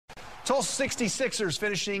Tulsa 66ers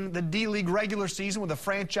finishing the D-League regular season with a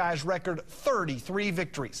franchise record 33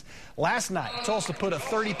 victories. Last night, Tulsa put a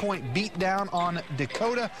 30-point beat down on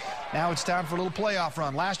Dakota. Now it's time for a little playoff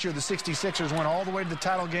run. Last year, the 66ers went all the way to the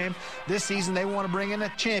title game. This season, they want to bring in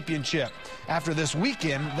a championship. After this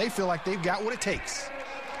weekend, they feel like they've got what it takes.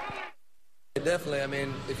 Definitely. I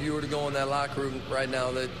mean, if you were to go in that locker room right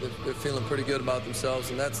now, they're feeling pretty good about themselves,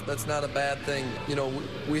 and that's not a bad thing. You know,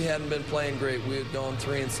 we hadn't been playing great. We had gone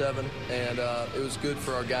 3-7, and it was good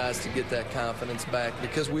for our guys to get that confidence back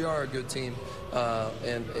because we are a good team,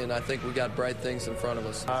 and I think we got bright things in front of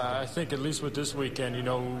us. I think at least with this weekend, you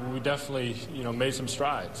know, we definitely, you know, made some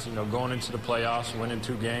strides. You know, going into the playoffs, winning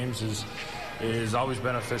 2 games is always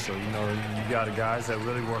beneficial. You know, you got guys that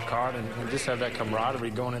really work hard and just have that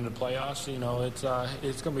camaraderie going into the playoffs. You know, it's going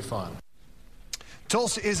to be fun.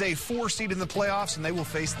 Tulsa is a 4 seed in the playoffs, and they will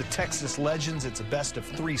face the Texas Legends. It's a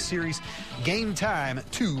best-of-3 series. Game time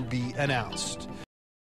to be announced.